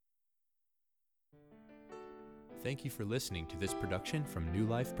Thank you for listening to this production from New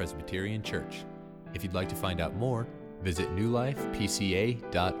Life Presbyterian Church. If you'd like to find out more, visit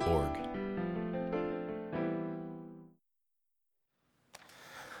newlifepca.org.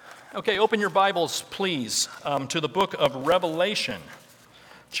 Okay, open your Bibles, please, to the book of Revelation,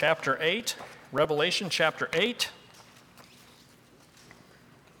 chapter 8. Revelation, chapter 8.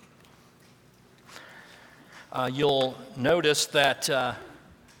 You'll notice that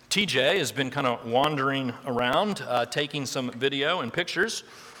TJ has been kind of wandering around, taking some video and pictures.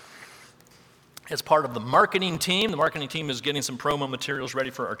 As part of the marketing team is getting some promo materials ready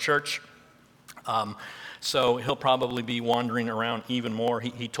for our church. So he'll probably be wandering around even more.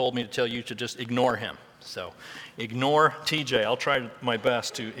 He told me to tell you to just ignore him. So ignore TJ. I'll try my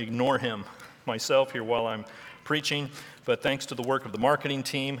best to ignore him myself here while I'm preaching. But thanks to the work of the marketing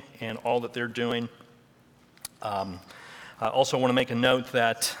team and all that they're doing. I also want to make a note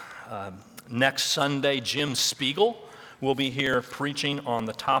that next Sunday, Jim Spiegel will be here preaching on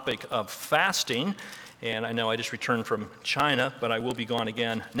the topic of fasting. And I know I just returned from China, but I will be gone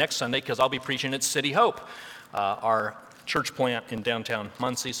again next Sunday because I'll be preaching at City Hope, our church plant in downtown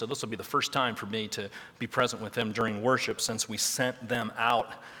Muncie. So this will be the first time for me to be present with them during worship since we sent them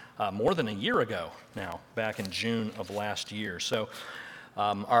out more than a year ago now, back in June of last year. So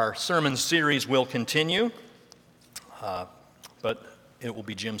our sermon series will continue, but it will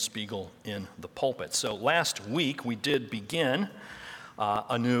be Jim Spiegel in the pulpit. So last week we did begin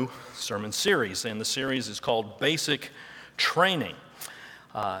a new sermon series, and the series is called Basic Training.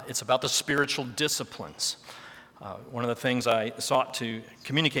 It's about the spiritual disciplines. One of the things I sought to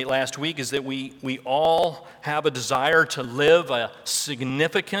communicate last week is that we all have a desire to live a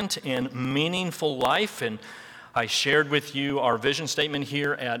significant and meaningful life, and I shared with you our vision statement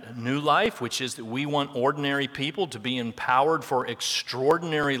here at New Life, which is that we want ordinary people to be empowered for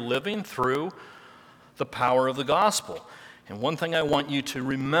extraordinary living through the power of the gospel. And one thing I want you to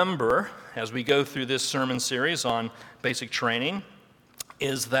remember as we go through this sermon series on basic training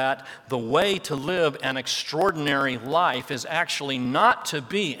is that the way to live an extraordinary life is actually not to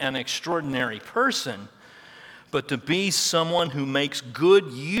be an extraordinary person, but to be someone who makes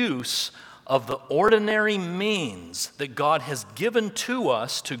good use of the ordinary means that God has given to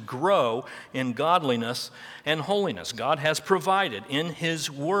us to grow in godliness and holiness. God has provided in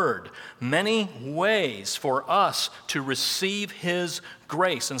His Word many ways for us to receive His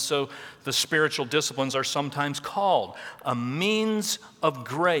grace. And so the spiritual disciplines are sometimes called a means of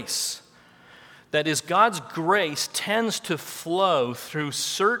grace. That is, God's grace tends to flow through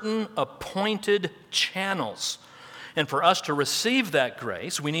certain appointed channels. And for us to receive that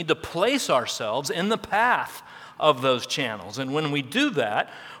grace, we need to place ourselves in the path of those channels. And when we do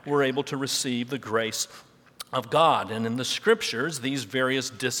that, we're able to receive the grace of God. And in the Scriptures, these various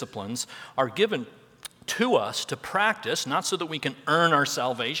disciplines are given to us to practice, not so that we can earn our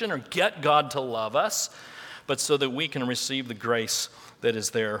salvation or get God to love us, but so that we can receive the grace that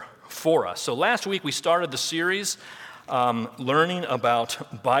is there for us. So last week we started the series learning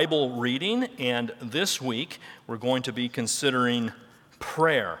about Bible reading, and this week we're going to be considering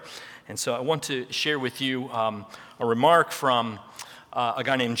prayer. And so I want to share with you a remark from a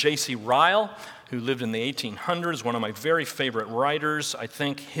guy named J.C. Ryle, who lived in the 1800s, one of my very favorite writers. I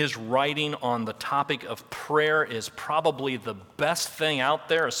think his writing on the topic of prayer is probably the best thing out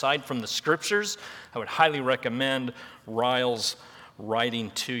there aside from the Scriptures. I would highly recommend Ryle's writing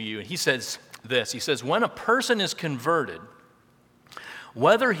to you. And he says this, he says, when a person is converted,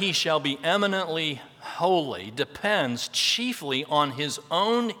 whether he shall be eminently holy depends chiefly on his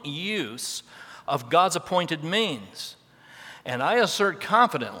own use of God's appointed means. And I assert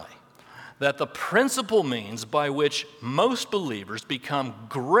confidently that the principal means by which most believers become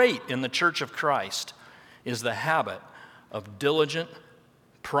great in the Church of Christ is the habit of diligent,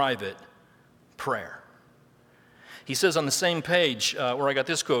 private prayer. He says on the same page where I got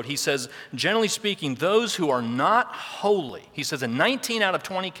this quote, he says, generally speaking, those who are not holy, he says in 19 out of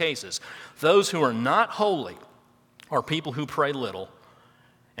 20 cases, those who are not holy are people who pray little,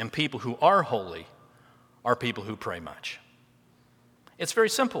 and people who are holy are people who pray much. It's very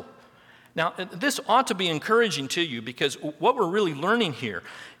simple. Now, this ought to be encouraging to you because what we're really learning here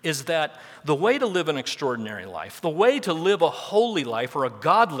is that the way to live an extraordinary life, the way to live a holy life or a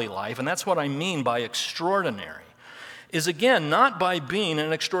godly life, and that's what I mean by extraordinary, is again not by being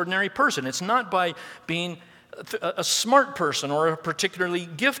an extraordinary person. It's not by being a smart person or a particularly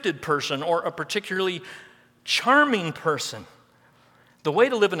gifted person or a particularly charming person. The way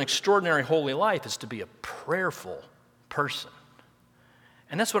to live an extraordinary holy life is to be a prayerful person.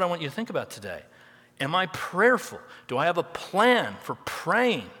 And that's what I want you to think about today. Am I prayerful? Do I have a plan for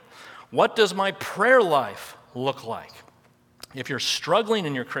praying? What does my prayer life look like? If you're struggling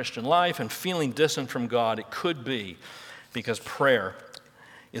in your Christian life and feeling distant from God, it could be because prayer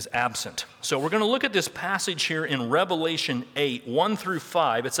is absent. So we're going to look at this passage here in Revelation 8, 1 through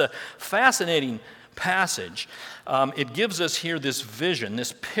 5. It's a fascinating passage. It gives us here this vision,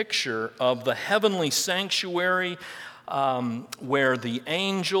 this picture of the heavenly sanctuary where the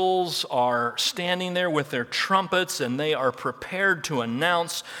angels are standing there with their trumpets and they are prepared to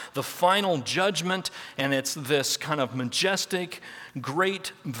announce the final judgment. And it's this kind of majestic,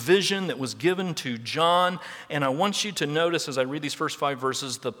 great vision that was given to John. And I want you to notice as I read these first 5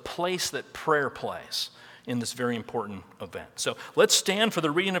 verses, the place that prayer plays in this very important event. So let's stand for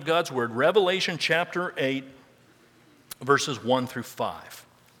the reading of God's word, Revelation chapter 8, verses 1 through 5.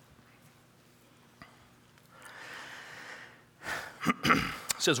 It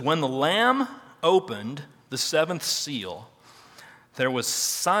says, when the Lamb opened the 7th seal, there was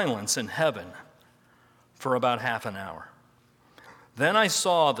silence in heaven for about half an hour. Then I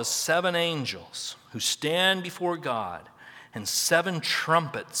saw the 7 angels who stand before God, and 7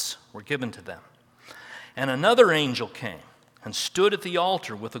 trumpets were given to them. And another angel came and stood at the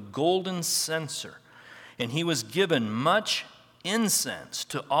altar with a golden censer, and he was given much incense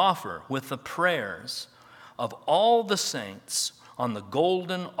to offer with the prayers of all the saints on the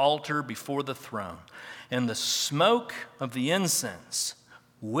golden altar before the throne. And the smoke of the incense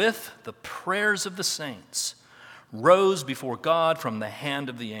with the prayers of the saints rose before God from the hand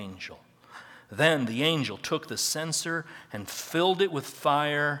of the angel. Then the angel took the censer and filled it with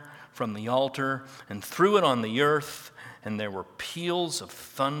fire from the altar and threw it on the earth, and there were peals of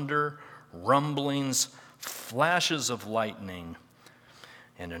thunder, rumblings, flashes of lightning,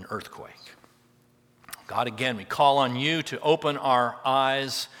 and an earthquake. God, again, we call on you to open our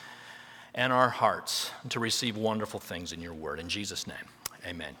eyes and our hearts to receive wonderful things in your word. In Jesus' name,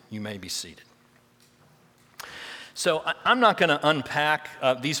 amen. You may be seated. So I'm not going to unpack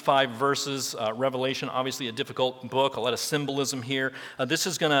these 5 verses. Revelation, obviously a difficult book, a lot of symbolism here. This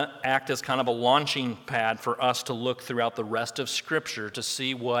is going to act as kind of a launching pad for us to look throughout the rest of Scripture to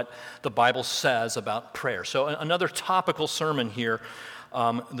see what the Bible says about prayer. So another topical sermon here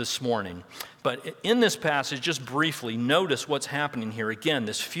this morning. But in this passage, just briefly, notice what's happening here. Again,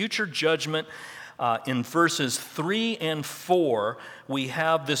 this future judgment. In verses 3 and 4, we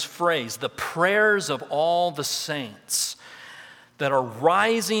have this phrase, the prayers of all the saints that are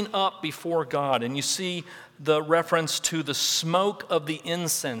rising up before God. And you see the reference to the smoke of the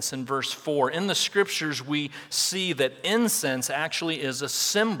incense in verse 4. In the Scriptures, we see that incense actually is a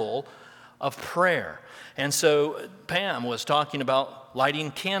symbol of prayer. And so Pam was talking about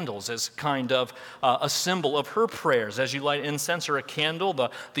lighting candles as kind of a symbol of her prayers. As you light incense or a candle,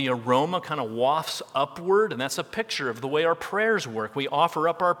 the aroma kind of wafts upward, and that's a picture of the way our prayers work. We offer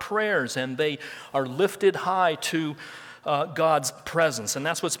up our prayers, and they are lifted high to God's presence, and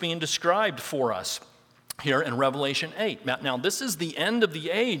that's what's being described for us here in Revelation 8. Now, this is the end of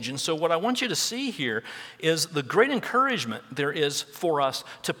the age, and so what I want you to see here is the great encouragement there is for us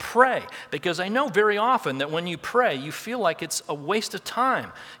to pray, because I know very often that when you pray, you feel like it's a waste of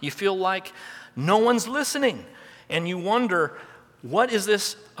time. You feel like no one's listening, and you wonder, what is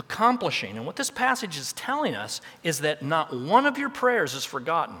this accomplishing? And what this passage is telling us is that not one of your prayers is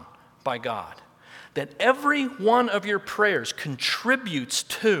forgotten by God. That every one of your prayers contributes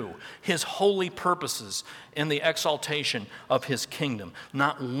to his holy purposes in the exaltation of his kingdom.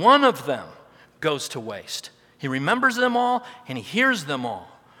 Not one of them goes to waste. He remembers them all and he hears them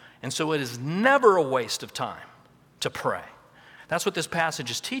all. And so it is never a waste of time to pray. That's what this passage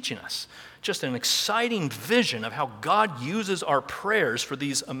is teaching us. Just an exciting vision of how God uses our prayers for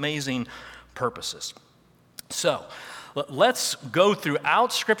these amazing purposes. So, let's go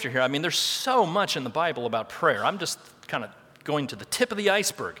throughout Scripture here. I mean, there's so much in the Bible about prayer. I'm just kind of going to the tip of the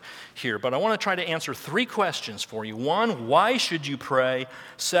iceberg here, but I want to try to answer 3 questions for you. 1, why should you pray?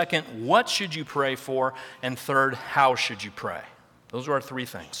 2, what should you pray for? And 3, how should you pray? Those are our 3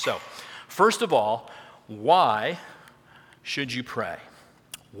 things. So, first of all, why should you pray?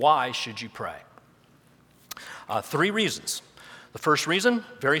 Why should you pray? 3 reasons. The first reason,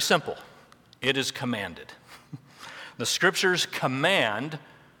 very simple. It is commanded. The Scriptures command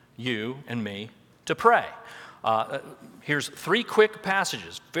you and me to pray. Here's 3 quick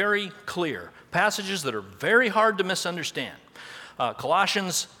passages, very clear. Passages that are very hard to misunderstand.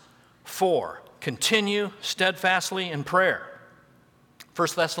 Colossians 4, continue steadfastly in prayer. 1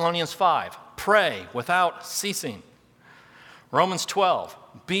 Thessalonians 5, pray without ceasing. Romans 12,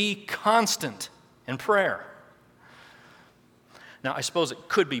 be constant in prayer. Now, I suppose it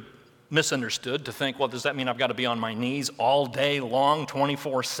could be misunderstood to think, well, does that mean I've got to be on my knees all day long,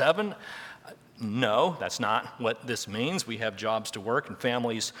 24/7? No, that's not what this means. We have jobs to work and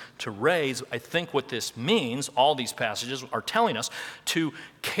families to raise. I think what this means, all these passages are telling us, to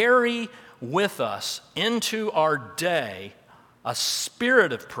carry with us into our day a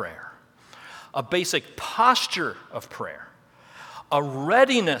spirit of prayer, a basic posture of prayer, a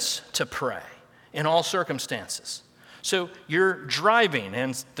readiness to pray in all circumstances. So you're driving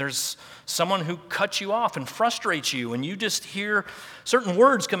and there's someone who cuts you off and frustrates you, and you just hear certain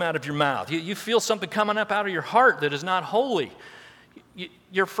words come out of your mouth. You feel something coming up out of your heart that is not holy.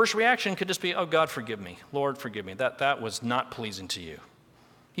 Your first reaction could just be, oh, God, forgive me. Lord, forgive me. That was not pleasing to you.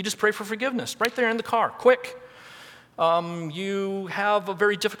 You just pray for forgiveness right there in the car, quick. You have a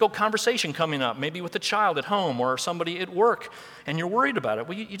very difficult conversation coming up, maybe with a child at home or somebody at work, and you're worried about it.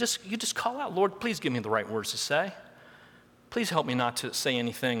 Well, you just call out, Lord, please give me the right words to say. Please help me not to say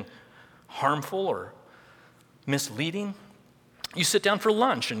anything harmful or misleading. You sit down for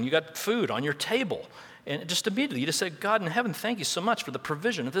lunch and you got food on your table, and just immediately you just say, God in heaven, thank you so much for the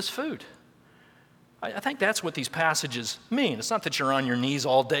provision of this food. I think that's what these passages mean. It's not that you're on your knees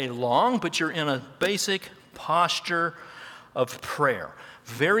all day long, but you're in a basic posture of prayer.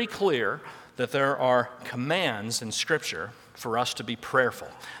 Very clear that there are commands in Scripture for us to be prayerful.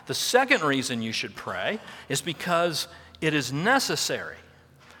 The second reason you should pray is because it is necessary.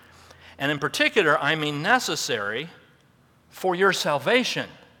 And in particular, I mean necessary for your salvation.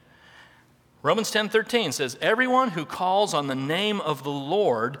 Romans 10:13 says, everyone who calls on the name of the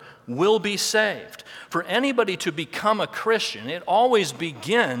Lord will be saved. For anybody to become a Christian, it always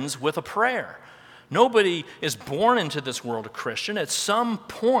begins with a prayer. Nobody is born into this world a Christian. At some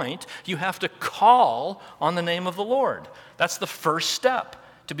point, you have to call on the name of the Lord. That's the first step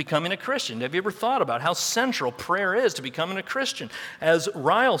to becoming a Christian. Have you ever thought about how central prayer is to becoming a Christian? As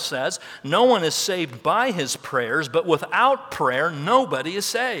Ryle says, no one is saved by his prayers, but without prayer, nobody is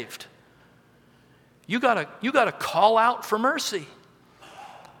saved. You gotta call out for mercy.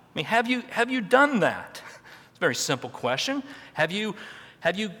 I mean, have you done that? It's a very simple question. Have you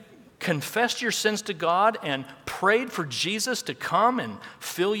confessed your sins to God and prayed for Jesus to come and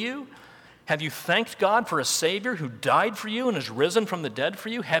fill you? Have you thanked God for a Savior who died for you and is risen from the dead for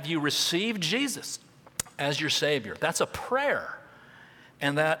you? Have you received Jesus as your Savior? That's a prayer,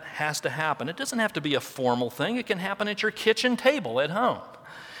 and that has to happen. It doesn't have to be a formal thing. It can happen at your kitchen table at home.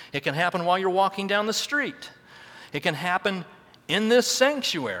 It can happen while you're walking down the street. It can happen in this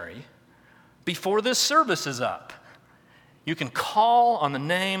sanctuary before this service is up. You can call on the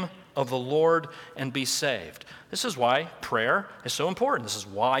name of the Lord and be saved. This is why prayer is so important. This is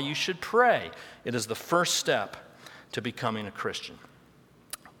why you should pray. It is the first step to becoming a Christian.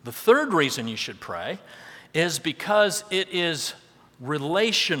 The third reason you should pray is because it is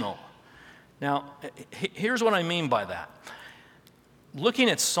relational. Now, here's what I mean by that. Looking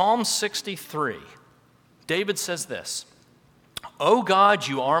at Psalm 63, David says this, O God,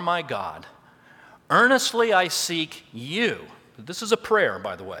 you are my God. Earnestly I seek you. This is a prayer,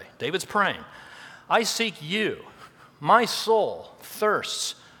 by the way. David's praying. I seek you. My soul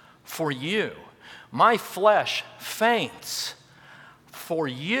thirsts for you. My flesh faints for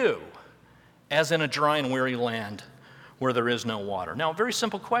you, as in a dry and weary land where there is no water. Now, a very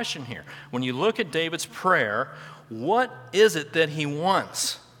simple question here. When you look at David's prayer, what is it that he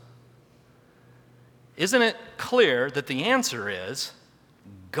wants? Isn't it clear that the answer is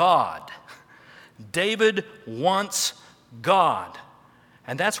God? David wants God.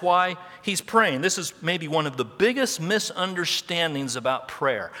 And that's why he's praying. This is maybe one of the biggest misunderstandings about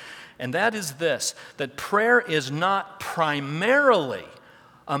prayer. And that is this, that prayer is not primarily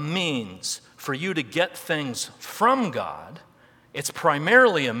a means for you to get things from God. It's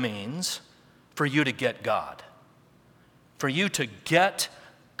primarily a means for you to get God. For you to get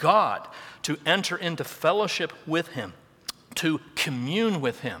God, to enter into fellowship with Him, to commune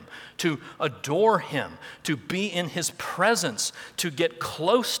with Him, to adore Him, to be in His presence, to get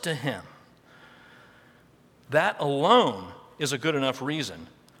close to Him. That alone is a good enough reason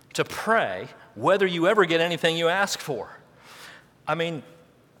to pray whether you ever get anything you ask for. I mean,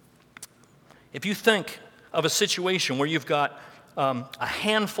 if you think of a situation where you've got a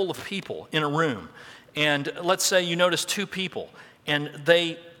handful of people in a room, and let's say you notice two people, and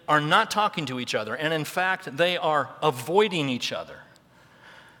they are not talking to each other, and in fact, they are avoiding each other.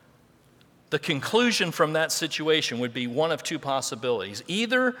 The conclusion from that situation would be one of two possibilities.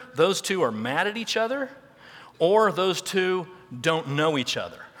 Either those two are mad at each other, or those two don't know each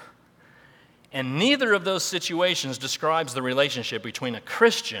other. And neither of those situations describes the relationship between a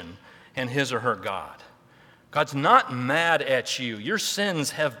Christian and his or her God. God's not mad at you. Your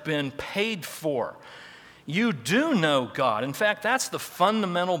sins have been paid for. You do know God. In fact, that's the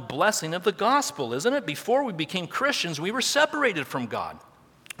fundamental blessing of the gospel, isn't it? Before we became Christians, we were separated from God.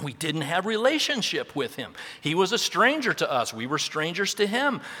 We didn't have relationship with him. He was a stranger to us. We were strangers to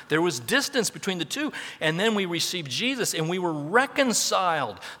him. There was distance between the two. And then we received Jesus and we were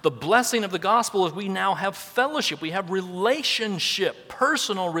reconciled. The blessing of the gospel is we now have fellowship. We have relationship,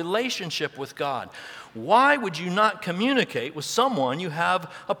 personal relationship with God. Why would you not communicate with someone you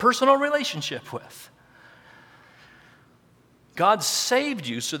have a personal relationship with? God saved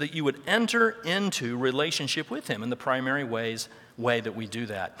you so that you would enter into relationship with him. And the primary way that we do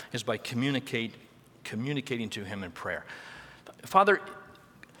that is by communicating to him in prayer.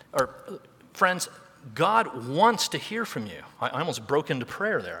 Friends, God wants to hear from you. I almost broke into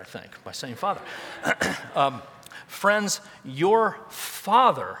prayer there, I think, by saying Father. Friends, your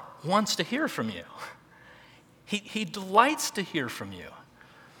Father wants to hear from you. He delights to hear from you.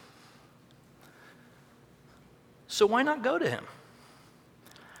 So why not go to him?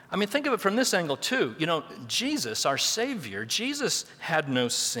 I mean, think of it from this angle too. You know, Jesus, our Savior, Jesus had no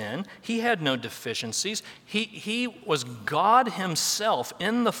sin. He had no deficiencies. He was God himself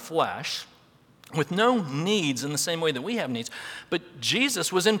in the flesh with no needs in the same way that we have needs. But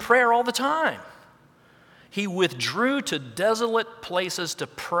Jesus was in prayer all the time. He withdrew to desolate places to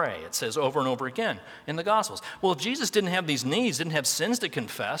pray, it says over and over again in the Gospels. Well, if Jesus didn't have these needs, didn't have sins to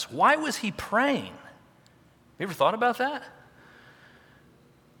confess, why was he praying? You ever thought about that?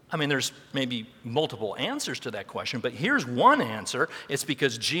 I mean, there's maybe multiple answers to that question, but here's one answer. It's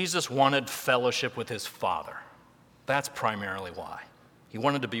because Jesus wanted fellowship with his Father. That's primarily why. He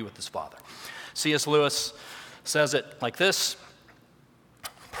wanted to be with his Father. C.S. Lewis says it like this: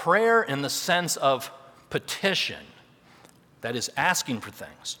 prayer in the sense of petition, that is asking for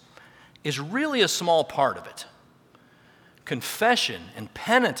things, is really a small part of it. Confession and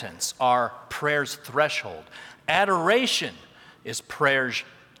penitence are prayer's threshold. Adoration is prayer's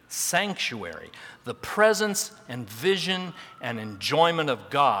sanctuary. The presence and vision and enjoyment of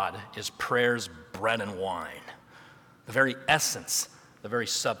God is prayer's bread and wine. The very essence, the very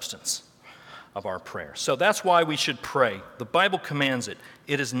substance of our prayer. So that's why we should pray. The Bible commands it.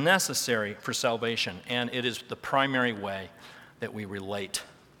 It is necessary for salvation, and it is the primary way that we relate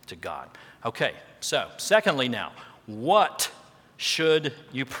to God. Okay, so secondly now, what should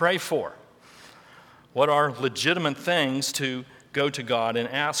you pray for? What are legitimate things to go to God and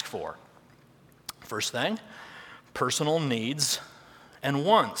ask for? First thing, personal needs and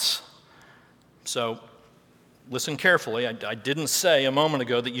wants. So listen carefully. I didn't say a moment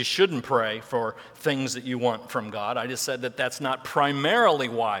ago that you shouldn't pray for things that you want from God. I just said that that's not primarily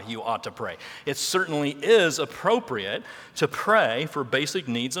why you ought to pray. It certainly is appropriate to pray for basic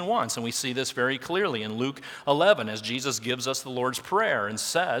needs and wants. And we see this very clearly in Luke 11 as Jesus gives us the Lord's Prayer and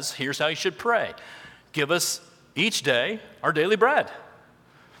says, here's how you should pray. Give us each day our daily bread.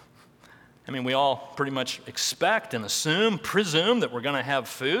 I mean, we all pretty much expect and presume that we're going to have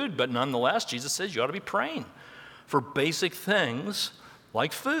food, but nonetheless, Jesus says you ought to be praying for basic things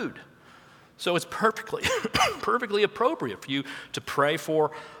like food. So it's perfectly appropriate for you to pray for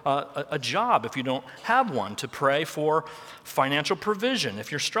a job if you don't have one, to pray for financial provision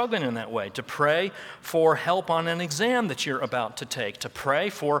if you're struggling in that way, to pray for help on an exam that you're about to take, to pray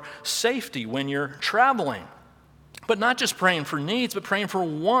for safety when you're traveling. But not just praying for needs, but praying for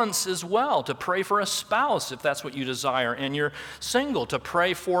wants as well, to pray for a spouse if that's what you desire and you're single, to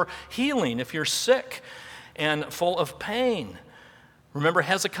pray for healing if you're sick and full of pain. Remember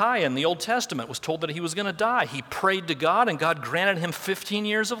Hezekiah in the Old Testament was told that he was going to die. He prayed to God and God granted him 15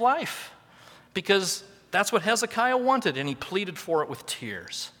 years of life because that's what Hezekiah wanted and he pleaded for it with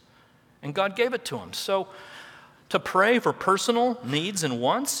tears. And God gave it to him. So to pray for personal needs and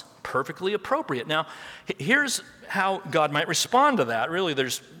wants, perfectly appropriate. Now, here's how God might respond to that. Really,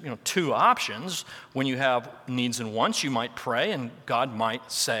 there's two options. When you have needs and wants, you might pray and God might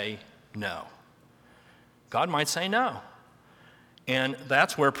say no. God might say no. And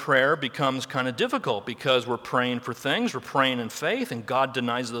that's where prayer becomes kind of difficult because we're praying for things, we're praying in faith, and God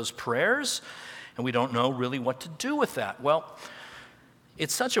denies those prayers, and we don't know really what to do with that. Well,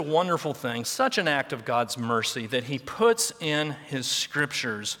 it's such a wonderful thing, such an act of God's mercy that he puts in his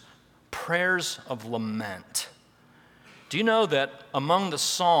scriptures prayers of lament. Do you know that among the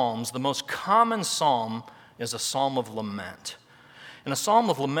Psalms, the most common psalm is a psalm of lament? And a psalm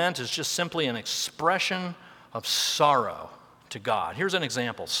of lament is just simply an expression of sorrow to God. Here's an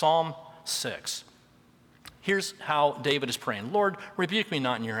example, Psalm 6. Here's how David is praying. Lord, rebuke me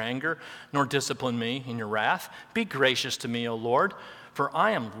not in your anger, nor discipline me in your wrath. Be gracious to me, O Lord, for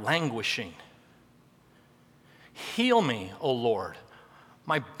I am languishing. Heal me, O Lord.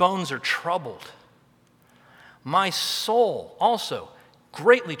 My bones are troubled. My soul also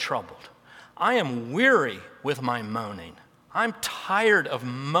greatly troubled. I am weary with my moaning. I'm tired of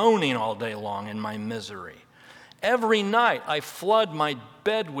moaning all day long in my misery. Every night I flood my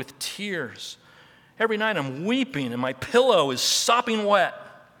bed with tears. Every night I'm weeping and my pillow is sopping wet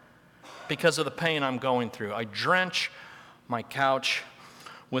because of the pain I'm going through. I drench my couch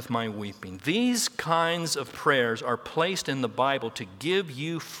with my weeping. These kinds of prayers are placed in the Bible to give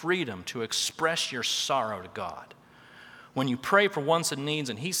you freedom to express your sorrow to God. When you pray for wants and needs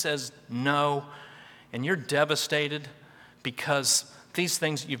and He says no, and you're devastated because these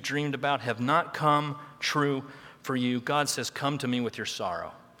things you've dreamed about have not come true for you, God says, come to me with your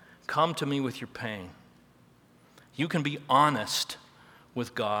sorrow. Come to me with your pain. You can be honest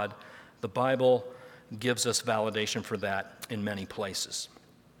with God. The Bible gives us validation for that in many places.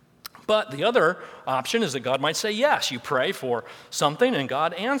 But the other option is that God might say yes. You pray for something and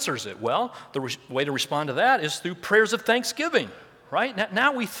God answers it. Well, the way to respond to that is through prayers of thanksgiving, right?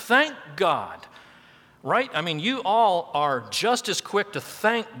 Now we thank God, right? I mean, you all are just as quick to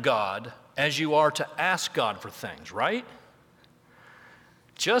thank God as you are to ask God for things, right?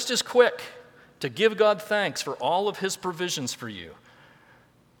 Just as quick to give God thanks for all of His provisions for you,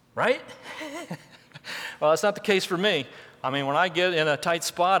 right? Well, that's not the case for me. I mean, when I get in a tight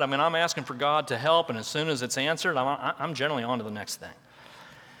spot, I'm asking for God to help, and as soon as it's answered, I'm generally on to the next thing.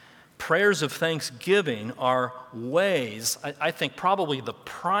 Prayers of thanksgiving are ways, I think probably the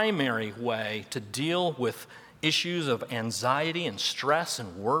primary way to deal with issues of anxiety and stress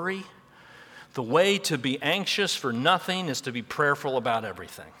and worry. The way to be anxious for nothing is to be prayerful about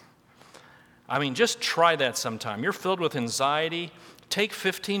everything. I mean, just try that sometime. You're filled with anxiety. Take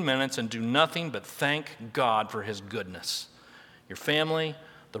 15 minutes and do nothing but thank God for His goodness. Your family,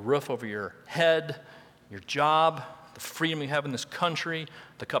 the roof over your head, your job, the freedom you have in this country,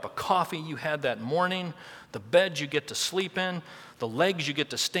 the cup of coffee you had that morning, the bed you get to sleep in, the legs you get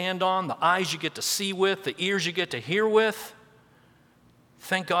to stand on, the eyes you get to see with, the ears you get to hear with.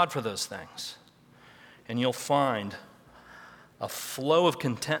 Thank God for those things. And you'll find a flow of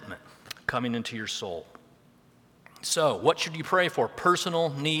contentment coming into your soul. So, what should you pray for?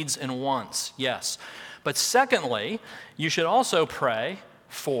 Personal needs and wants, yes. But secondly, you should also pray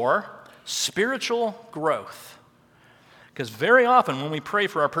for spiritual growth. Because very often when we pray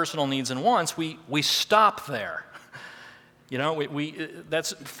for our personal needs and wants, we stop there. You know,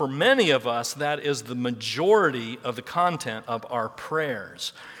 that's for many of us, that is the majority of the content of our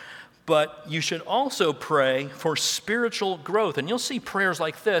prayers. But you should also pray for spiritual growth. And you'll see prayers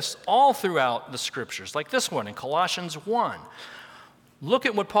like this all throughout the Scriptures, like this one in Colossians 1. Look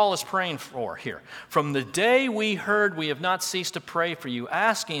at what Paul is praying for here. From the day we heard, we have not ceased to pray for you,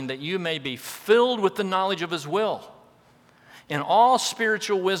 asking that you may be filled with the knowledge of His will, in all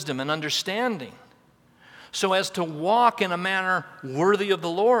spiritual wisdom and understanding, so as to walk in a manner worthy of the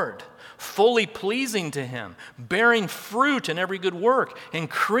Lord, fully pleasing to Him, bearing fruit in every good work,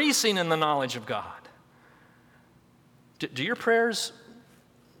 increasing in the knowledge of God. Do your prayers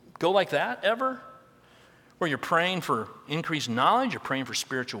go like that ever? Where you're praying for increased knowledge, you're praying for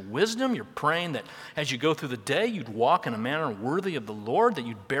spiritual wisdom, you're praying that as you go through the day, you'd walk in a manner worthy of the Lord, that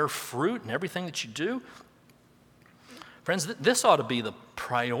you'd bear fruit in everything that you do. Friends, this ought to be the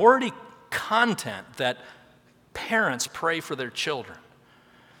priority content that parents pray for their children.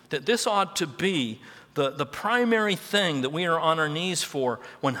 That this ought to be the primary thing that we are on our knees for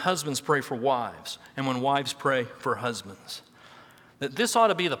when husbands pray for wives and when wives pray for husbands. That this ought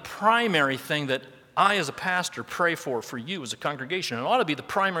to be the primary thing that I as a pastor pray for you as a congregation. It ought to be the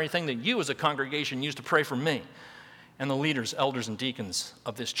primary thing that you as a congregation use to pray for me and the leaders, elders, and deacons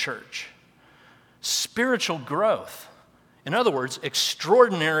of this church. Spiritual growth. In other words,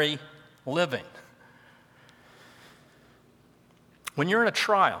 extraordinary living. When you're in a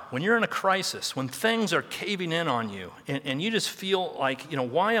trial, when you're in a crisis, when things are caving in on you, and you just feel like,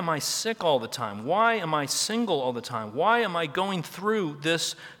 why am I sick all the time? Why am I single all the time? Why am I going through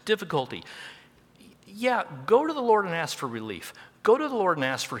this difficulty? Yeah, go to the Lord and ask for relief. Go to the Lord and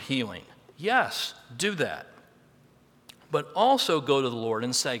ask for healing. Yes, do that. But also go to the Lord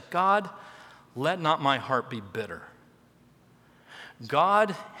and say, God, let not my heart be bitter.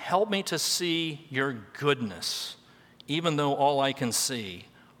 God, help me to see your goodness, even though all I can see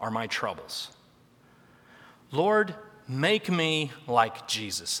are my troubles. Lord, make me like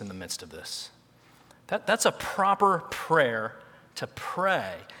Jesus in the midst of this. That's a proper prayer to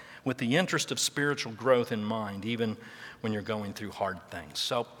pray with the interest of spiritual growth in mind, even when you're going through hard things.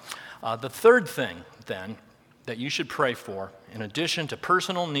 So the third thing, then, that you should pray for, in addition to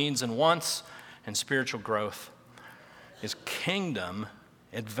personal needs and wants and spiritual growth, is kingdom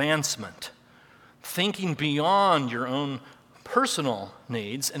advancement. thinking beyond your own personal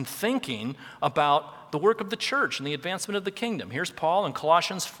needs and thinking about the work of the church and the advancement of the kingdom. Here's Paul in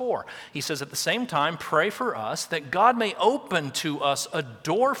Colossians 4. He says, at the same time, pray for us that God may open to us a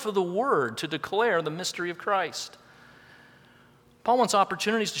door for the word to declare the mystery of Christ. Paul wants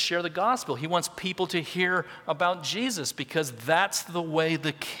opportunities to share the gospel. He wants people to hear about Jesus because that's the way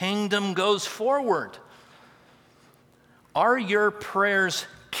the kingdom goes forward. Are your prayers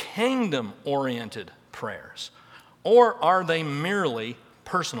kingdom-oriented prayers, or are they merely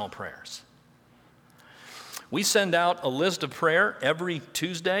personal prayers? We send out a list of prayer every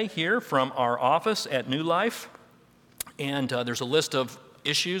Tuesday here from our office at New Life, and there's a list of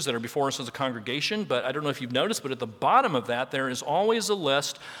issues that are before us as a congregation, but I don't know if you've noticed, but at the bottom of that there is always a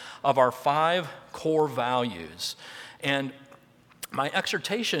list of our 5 core values. And my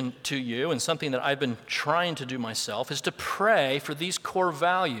exhortation to you, and something that I've been trying to do myself, is to pray for these core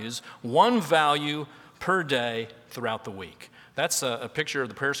values, 1 value per day throughout the week. That's a picture of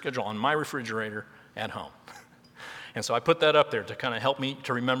the prayer schedule on my refrigerator at home. And so I put that up there to kind of help me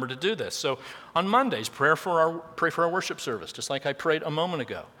to remember to do this. So on Mondays, pray for our worship service, just like I prayed a moment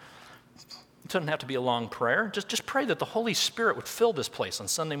ago. It doesn't have to be a long prayer. Just pray that the Holy Spirit would fill this place on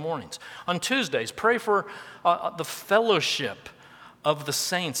Sunday mornings. On Tuesdays, pray for the fellowship of the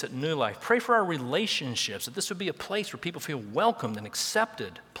saints at New Life. Pray for our relationships, that this would be a place where people feel welcomed and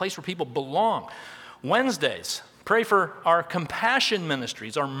accepted, a place where people belong. Wednesdays, pray for our compassion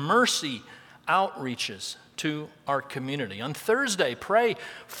ministries, our mercy outreaches to our community. On Thursday, pray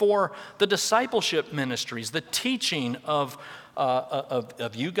for the discipleship ministries, the teaching of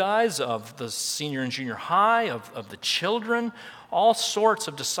you guys, of the senior and junior high, of the children, all sorts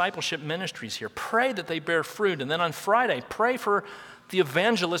of discipleship ministries here. Pray that they bear fruit. And then on Friday, pray for the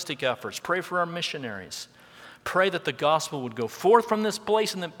evangelistic efforts. Pray for our missionaries. Pray that the gospel would go forth from this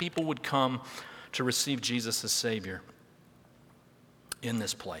place and that people would come to receive Jesus as Savior in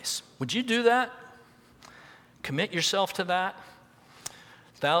this place. Would you do that? Commit yourself to that.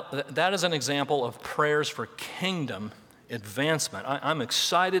 That is an example of prayers for kingdom advancement. I'm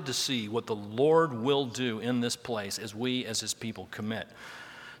excited to see what the Lord will do in this place as we, as His people, commit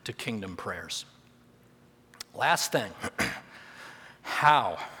to kingdom prayers. Last thing,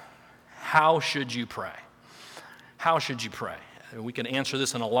 how? How should you pray? How should you pray? We can answer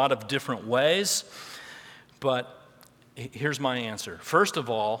this in a lot of different ways, but here's my answer. First of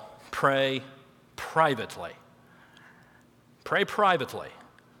all, pray privately. Pray privately.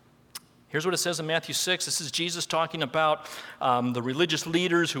 Here's what it says in Matthew 6. This is Jesus talking about the religious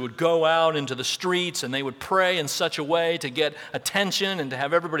leaders who would go out into the streets and they would pray in such a way to get attention and to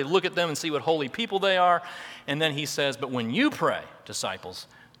have everybody look at them and see what holy people they are. And then he says, but when you pray, disciples,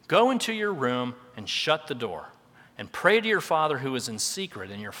 go into your room and shut the door and pray to your Father who is in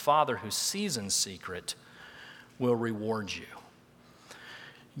secret, and your Father who sees in secret will reward you.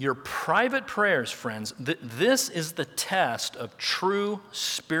 Your private prayers, friends, this is the test of true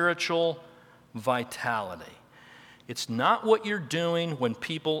spiritual vitality. It's not what you're doing when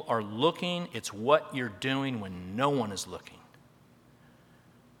people are looking, it's what you're doing when no one is looking.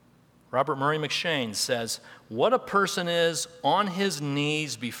 Robert Murray McShane says, what a person is on his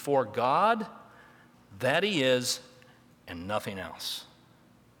knees before God, that he is, and nothing else.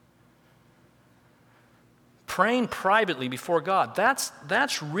 Praying privately before God,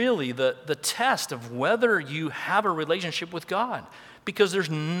 that's really the test of whether you have a relationship with God. Because there's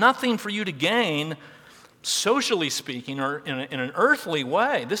nothing for you to gain, socially speaking, or in an earthly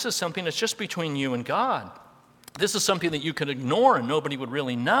way. This is something that's just between you and God. This is something that you could ignore and nobody would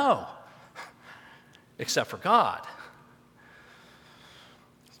really know, except for God.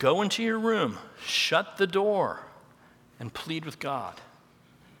 Go into your room, shut the door, and plead with God.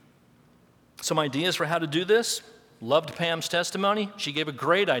 Some ideas for how to do this. Loved Pam's testimony. She gave a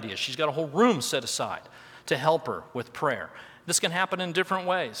great idea. She's got a whole room set aside to help her with prayer. This can happen in different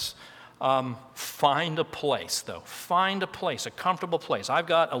ways. Find a place, though. Find a place, a comfortable place. I've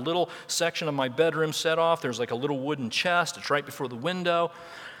got a little section of my bedroom set off. There's like a little wooden chest. It's right before the window.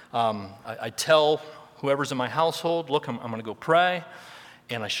 I tell whoever's in my household, look, I'm going to go pray.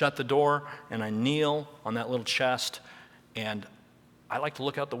 And I shut the door, and I kneel on that little chest, and I like to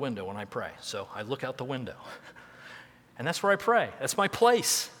look out the window when I pray, so I look out the window. And that's where I pray. That's my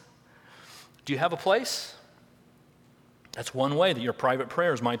place. Do you have a place? That's one way that your private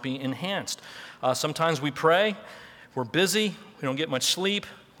prayers might be enhanced. Sometimes we pray, we're busy, we don't get much sleep,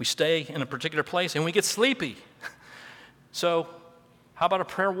 we stay in a particular place, and we get sleepy. So how about a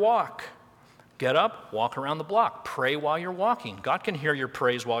prayer walk? Get up, walk around the block, pray while you're walking. God can hear your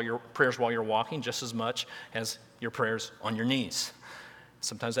prayers while you're walking just as much as your prayers on your knees.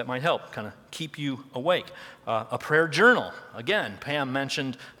 Sometimes that might help kind of keep you awake. A prayer journal. Again, Pam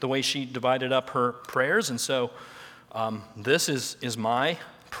mentioned the way she divided up her prayers, and so this is my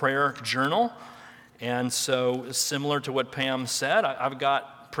prayer journal. And so similar to what Pam said, I've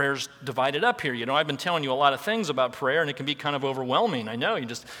got prayers divided up here. You know, I've been telling you a lot of things about prayer, and it can be kind of overwhelming. I know, you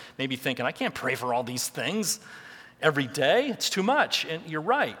just may be thinking, I can't pray for all these things every day. It's too much, and you're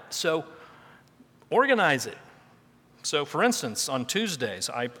right. So organize it. So, for instance, on Tuesdays,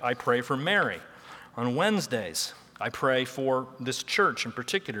 I pray for Mary. On Wednesdays, I pray for this church in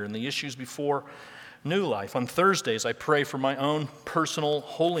particular and the issues before New Life. On Thursdays, I pray for my own personal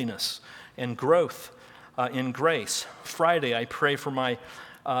holiness and growth in grace. Friday, I pray for my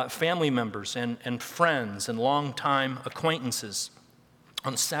family members and friends and longtime acquaintances.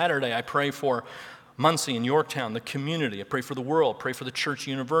 On Saturday, I pray for Muncie and Yorktown, the community. I pray for the world, pray for the Church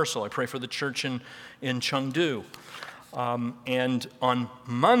Universal. I pray for the church in Chengdu. And on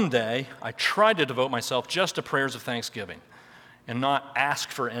Monday, I try to devote myself just to prayers of thanksgiving and not ask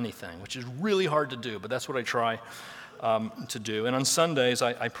for anything, which is really hard to do, but that's what I try to do. And on Sundays,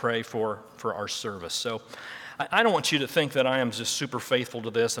 I pray for our service. So I don't want you to think that I am just super faithful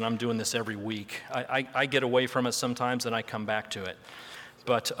to this and I'm doing this every week. I get away from it sometimes and I come back to it.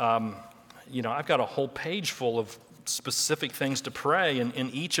 But, I've got a whole page full of specific things to pray in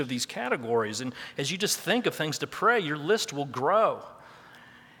each of these categories. And as you just think of things to pray, your list will grow.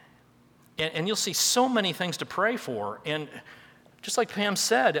 And you'll see so many things to pray for. And just like Pam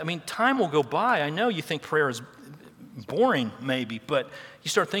said, I mean, time will go by. I know you think prayer is boring maybe, but you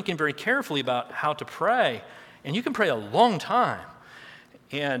start thinking very carefully about how to pray, and you can pray a long time.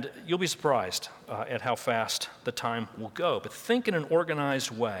 And you'll be surprised at how fast the time will go. But think in an organized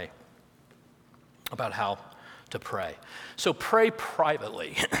way about how to pray. So pray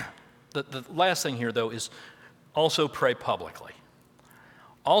privately. The last thing here, though, is also pray publicly.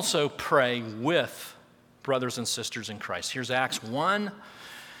 Also pray with brothers and sisters in Christ. Here's Acts 1.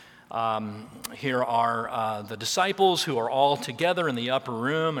 Here are the disciples who are all together in the upper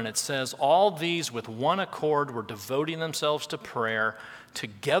room, and it says, all these with one accord were devoting themselves to prayer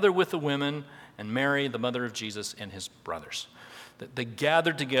together with the women and Mary, the mother of Jesus, and his brothers. They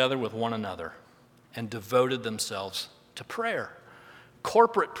gathered together with one another and devoted themselves to prayer,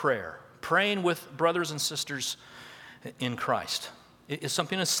 corporate prayer, praying with brothers and sisters in Christ. It is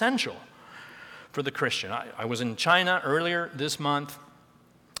something essential for the Christian. I was in China earlier this month,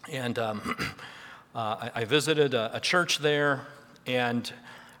 and I visited a church there, and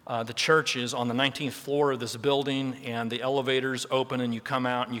the church is on the 19th floor of this building, and the elevators open, and you come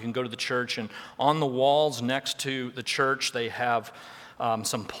out, and you can go to the church, and on the walls next to the church, they have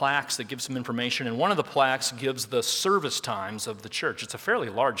some plaques that give some information, and one of the plaques gives the service times of the church. It's a fairly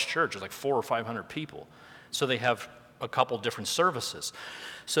large church. It's like 400 or 500 people, so they have a couple different services.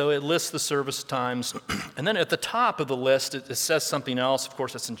 So it lists the service times, and then at the top of the list, it says something else. Of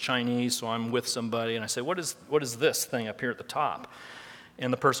course, it's in Chinese, so I'm with somebody, and I say, what is this thing up here at the top?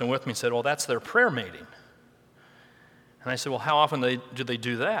 And the person with me said, well, that's their prayer meeting. And I said, well, how often do they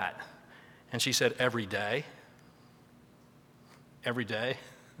do that? And she said, every day. Every day.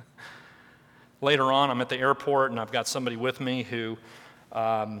 Later on, I'm at the airport, and I've got somebody with me who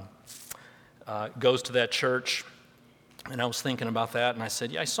goes to that church. And I was thinking about that, and I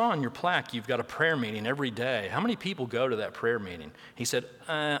said, yeah, I saw on your plaque you've got a prayer meeting every day. How many people go to that prayer meeting? He said,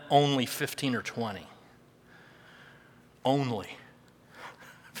 only 15 or 20. Only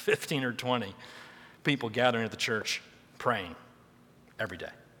 15 or 20 people gathering at the church praying every day.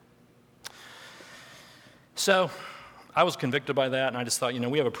 So I was convicted by that, and I just thought,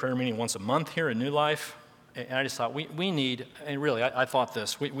 we have a prayer meeting once a month here at New Life. And I just thought we need, and really I thought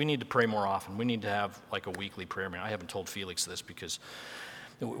this, we need to pray more often. We need to have like a weekly prayer meeting. I haven't told Felix this because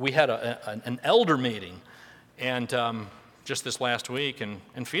we had an elder meeting and just this last week, and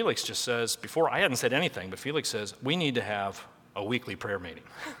Felix just says, before I hadn't said anything, but Felix says, we need to have a weekly prayer meeting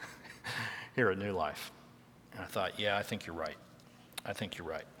here at New Life. And I thought, yeah, I think you're right. I think you're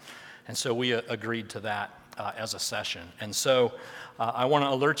right. And so we agreed to that as a session. And so I want to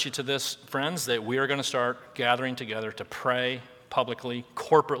alert you to this, friends, that we are going to start gathering together to pray publicly,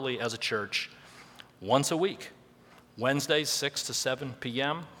 corporately as a church, once a week. Wednesdays, 6 to 7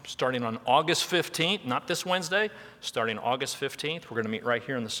 p.m., starting on August 15th, not this Wednesday, starting August 15th. We're going to meet right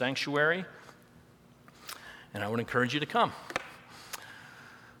here in the sanctuary, and I would encourage you to come.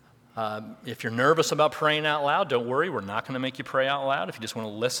 If you're nervous about praying out loud, don't worry. We're not going to make you pray out loud. If you just want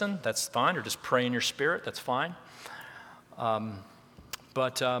to listen, that's fine, or just pray in your spirit, that's fine.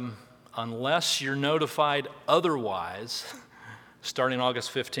 But unless you're notified otherwise, starting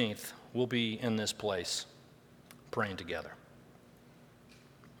August 15th, we'll be in this place praying together.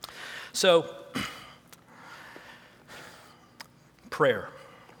 So, prayer,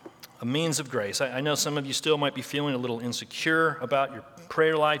 a means of grace. I know some of you still might be feeling a little insecure about your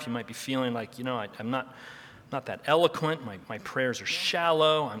prayer life. You might be feeling like, I'm not that eloquent. My prayers are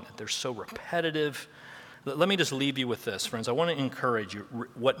shallow. They're so repetitive. Let me just leave you with this, friends. I want to encourage you.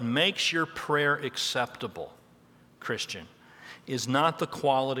 What makes your prayer acceptable, Christian, is not the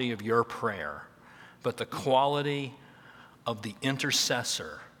quality of your prayer, but the quality of the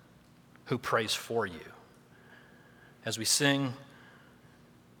intercessor who prays for you. As we sing,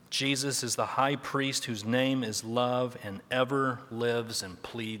 Jesus is the high priest whose name is love and ever lives and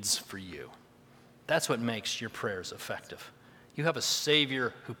pleads for you. That's what makes your prayers effective. You have a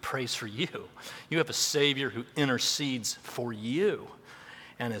Savior who prays for you. You have a Savior who intercedes for you.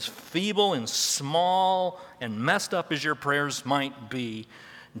 And as feeble and small and messed up as your prayers might be,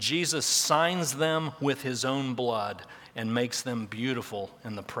 Jesus signs them with his own blood and makes them beautiful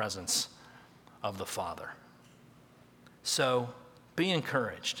in the presence of the Father. So be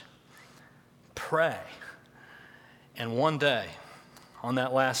encouraged. Pray. And one day, on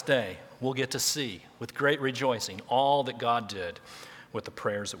that last day, we'll get to see with great rejoicing all that God did with the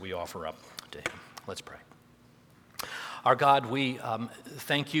prayers that we offer up to him. Let's pray. Our God, we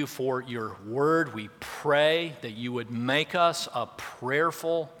thank you for your word. We pray that you would make us a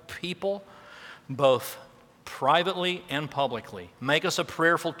prayerful people, both privately and publicly. Make us a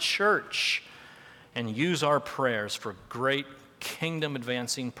prayerful church and use our prayers for great kingdom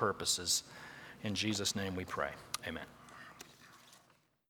advancing purposes. In Jesus' name we pray. Amen.